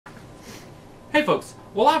Hey folks,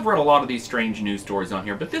 well I've read a lot of these strange news stories on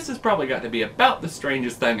here, but this has probably got to be about the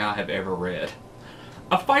strangest thing I have ever read.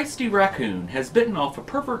 A feisty raccoon has bitten off a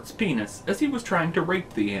pervert's penis as he was trying to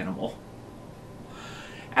rape the animal.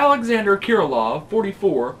 Alexander Kirilov,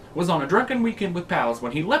 44, was on a drunken weekend with pals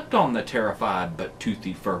when he leapt on the terrified but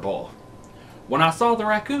toothy furball. "When I saw the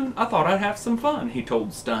raccoon, I thought I'd have some fun," he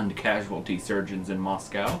told stunned casualty surgeons in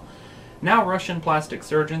Moscow. Now Russian plastic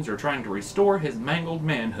surgeons are trying to restore his mangled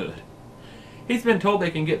manhood. "He's been told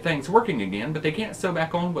they can get things working again, but they can't sew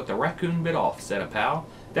back on what the raccoon bit off," said a pal.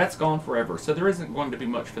 "That's gone forever, so there isn't going to be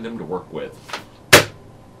much for them to work with."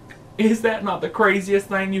 Is that not the craziest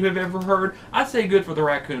thing you have ever heard? I say good for the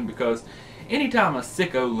raccoon because anytime a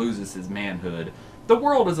sicko loses his manhood, the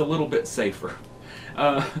world is a little bit safer.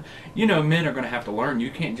 Men are going to have to learn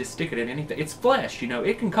you can't just stick it in anything. It's flesh,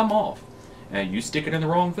 it can come off. And you stick it in the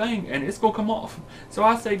wrong thing and it's going to come off. So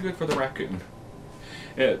I say good for the raccoon.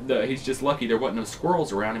 He's just lucky there wasn't no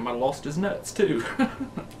squirrels around. He might have lost his nuts too.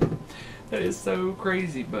 That is so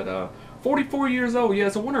crazy. But 44 years old. Yeah,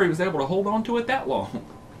 it's a wonder he was able to hold on to it that long.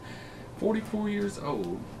 44 years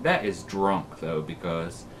old. That is drunk though,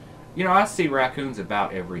 because I see raccoons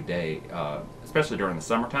about every day, especially during the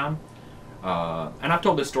summertime. And I've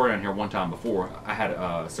told this story on here one time before. I had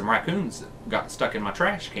some raccoons got stuck in my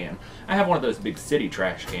trash can. I have one of those big city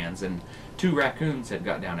trash cans, and 2 raccoons had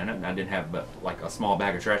got down in it, and I didn't have but like a small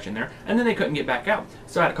bag of trash in there, and then they couldn't get back out.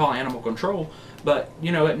 So I had to call animal control. But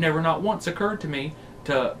it never not once occurred to me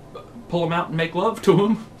to pull them out and make love to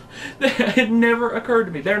them. It never occurred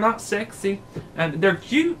to me. They're not sexy, and they're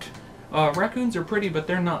cute. Raccoons are pretty, but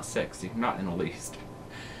they're not sexy, not in the least.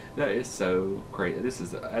 That is so crazy.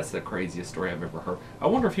 That's the craziest story I've ever heard. I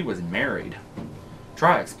wonder if he was married.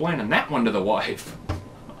 Try explaining that one to the wife.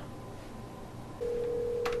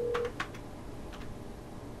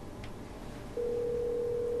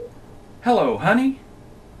 "Hello, honey.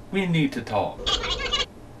 We need to talk.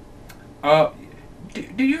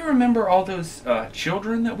 Do you remember all those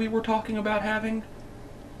children that we were talking about having?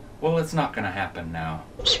 Well, it's not going to happen now."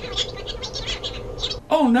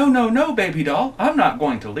 "Oh, no, baby doll. I'm not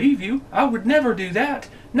going to leave you. I would never do that.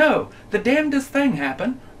 No, the damnedest thing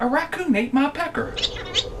happened. A raccoon ate my pecker."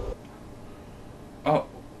 "Oh,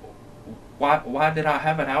 why did I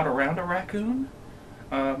have it out around a raccoon?"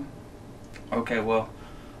 Okay, well,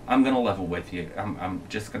 I'm going to level with you. I'm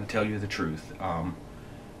just going to tell you the truth.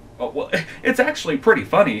 Well, it's actually pretty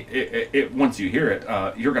funny. Once you hear it,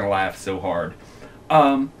 you're going to laugh so hard.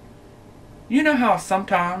 You know how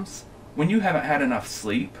sometimes when you haven't had enough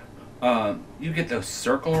sleep, you get those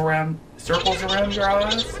circles around your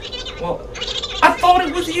eyes? Well, I thought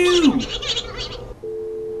it was you!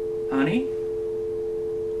 Honey?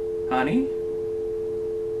 Honey?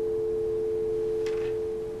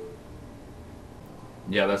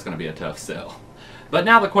 Yeah, that's going to be a tough sell. But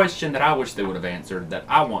now the question that I wish they would have answered, that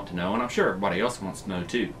I want to know, and I'm sure everybody else wants to know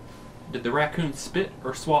too. Did the raccoon spit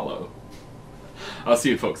or swallow? I'll see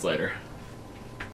you folks later.